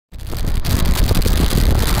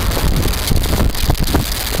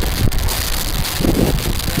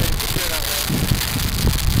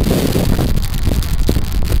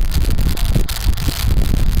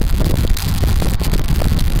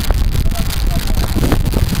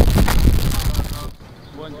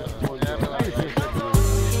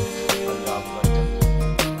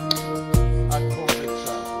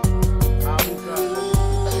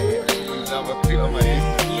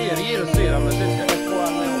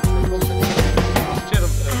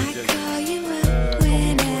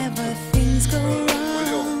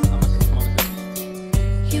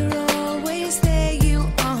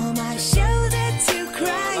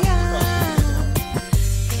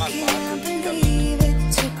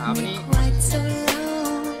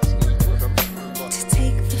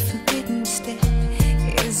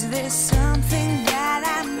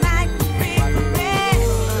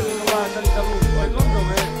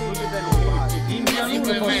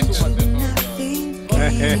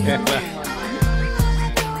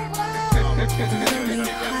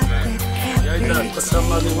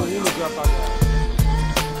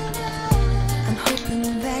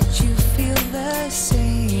hoping that you feel the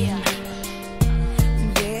same.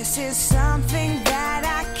 This is something that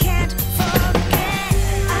I can't forget.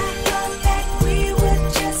 I thought that we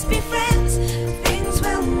would just be friends. Things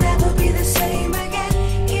will never be the same again.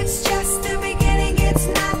 It's just the beginning, it's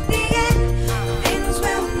not the end. Things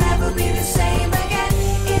will never be the same again.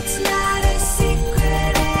 It's not a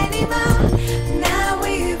secret anymore. Now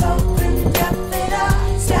we've opened up the door.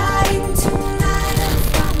 Starting tonight and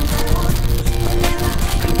from now on, we'll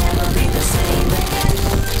never be the same again.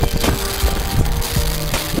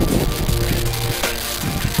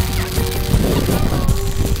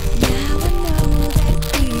 Now I know that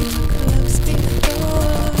we were close before.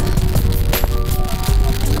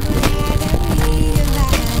 I'm glad I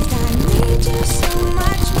realized I need you so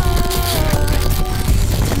much more.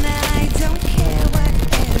 And I don't care what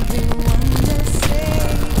everyone will say.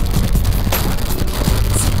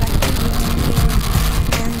 It's like you and me,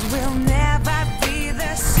 and we'll never be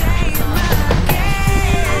the same again.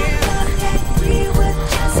 I thought that we would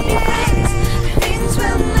just be friends. Things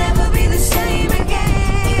will never be the same again.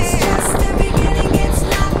 It's just the beginning, it's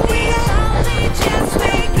not the end. Only just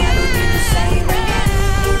wake up, be the same again.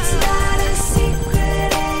 It's not a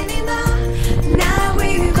secret anymore. Now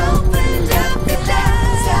we've opened up the door.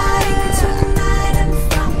 Starting tonight and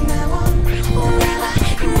from now on, we'll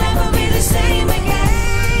never be the same again.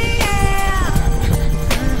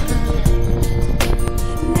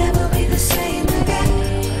 Never be the same again.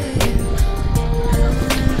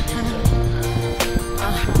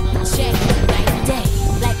 Check night and day,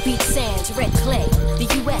 black beach sand to red clay, the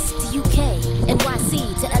US to UK, NYC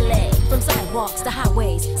to LA, from sidewalks to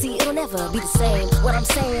highways. See, it'll never be the same. What I'm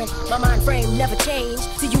saying, my mind frame never changed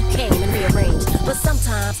till you came and rearranged. But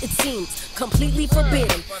sometimes it seems completely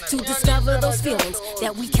forbidden to discover those feelings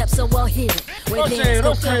that we kept so well hidden. Where there's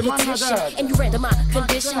no competition, and you render my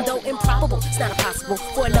condition, though improbable. It's not impossible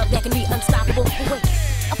for a love that can be unstoppable. But wait,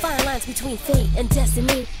 I find lines between fate and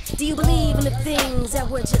destiny. Do you believe in the things that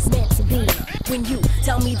were just meant to be? When you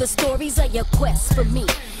tell me the stories of your quest for me,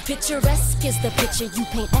 picturesque is the picture you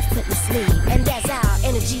paint effortlessly. And as our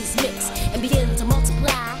energies mix and begin to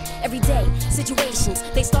multiply, everyday situations,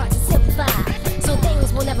 they start to simplify. So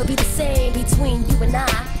things will never be the same between you and I.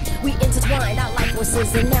 We intertwined our life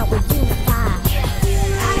forces and now we're unified.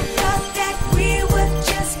 I thought that we would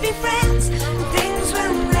just be friends. Things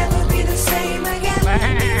will never be the same again.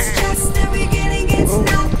 It's just the beginning, it's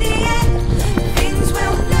not the end. Things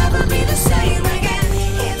will never be the same again.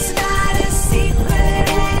 It's not a secret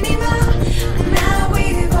anymore. Now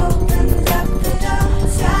we've opened up the door.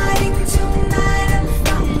 Starting tonight and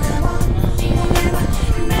from now on,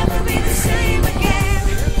 we'll never be the same again.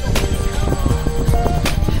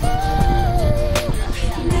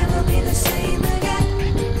 Never be the same again.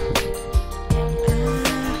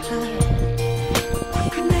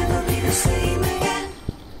 Never be the same again.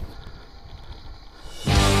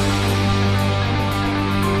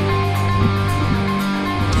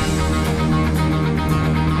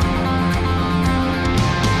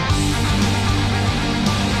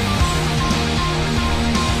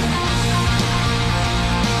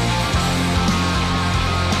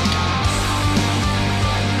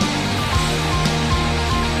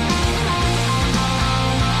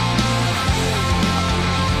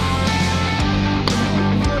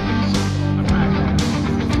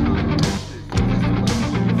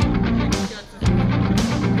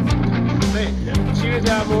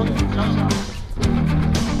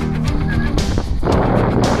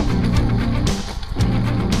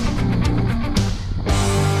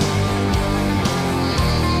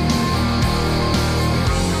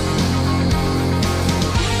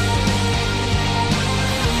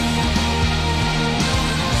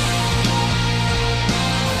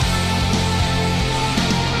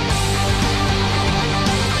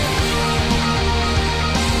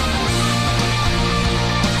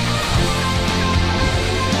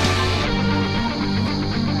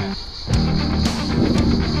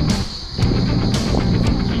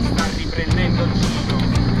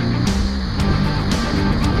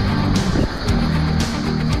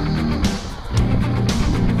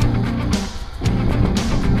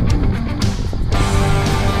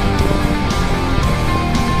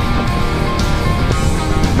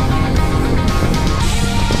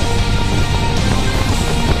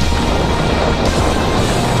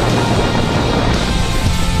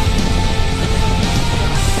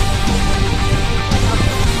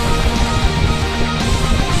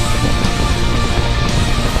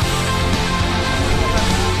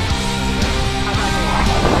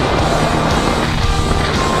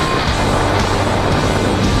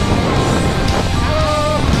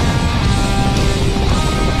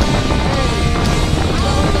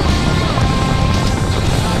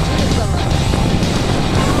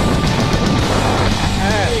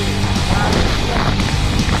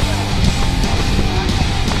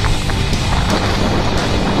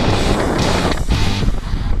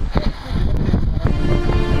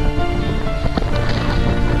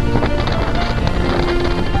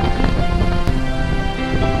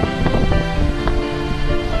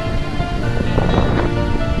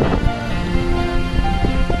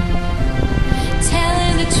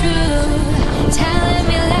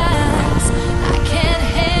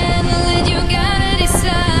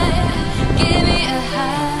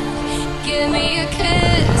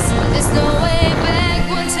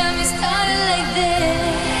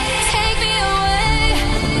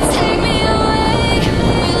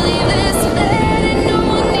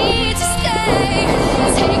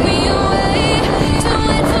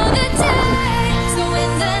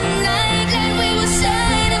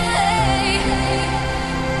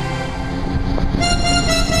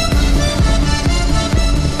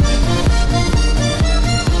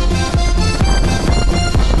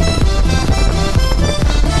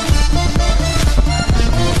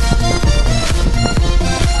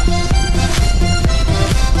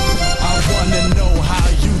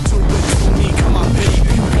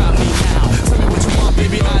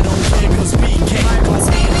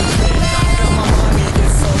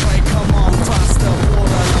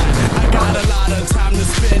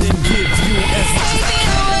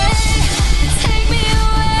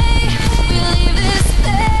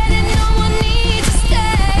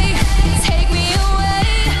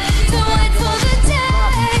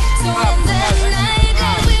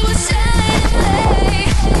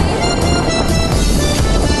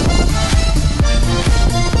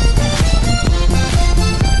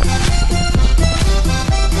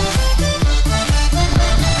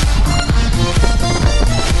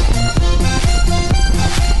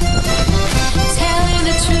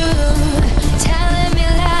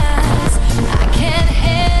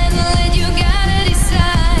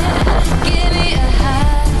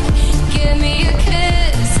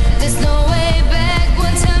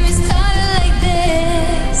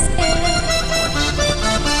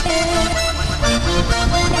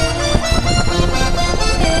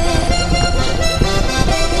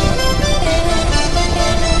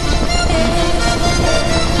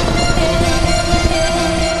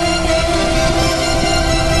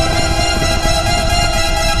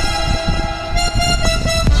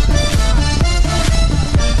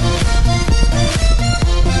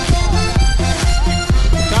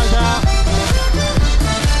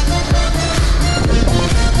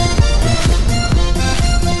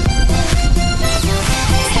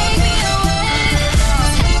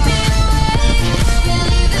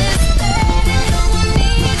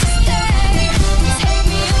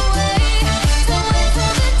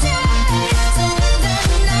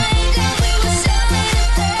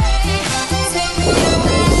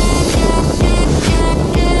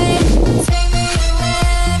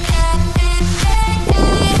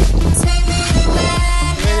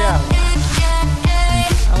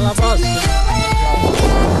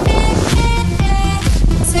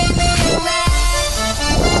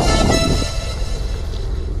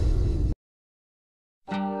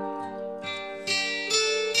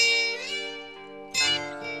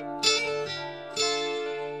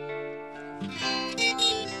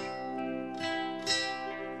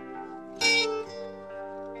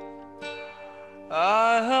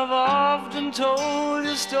 told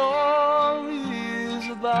you stories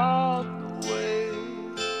about the way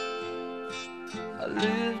I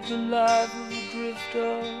lived the life of a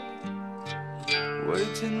drifter,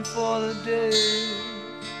 waiting for the day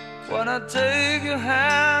when I take your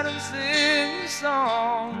hand and sing you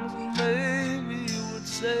songs, and maybe you would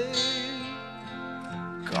say,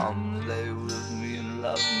 come lay with me and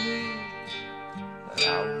love me, and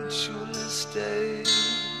I would surely stay.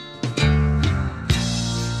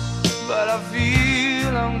 But I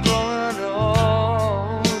feel I'm growing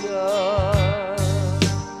older,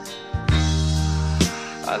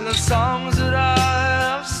 and the songs that I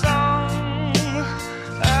have sung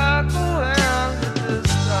echo in the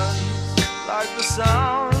distance like the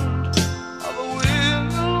sound of a wheel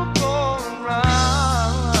going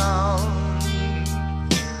round.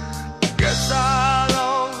 Guess I'll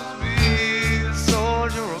always be a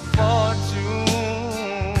soldier of fortune.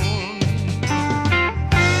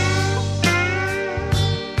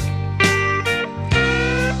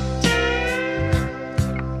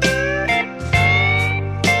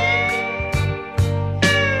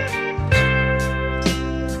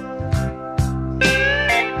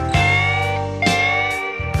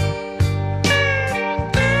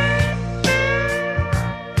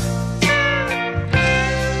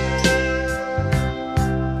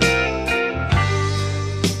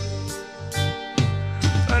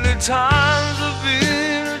 Times I've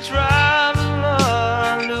been a traveler, I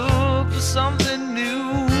look for something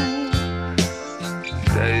new.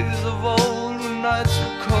 Days of old when nights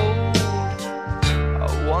were cold, I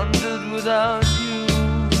wandered without you.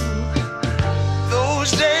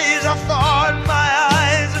 Those days I thought my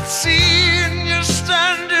eyes had seen you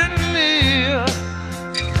standing near.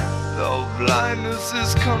 Though blindness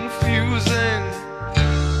is confusing,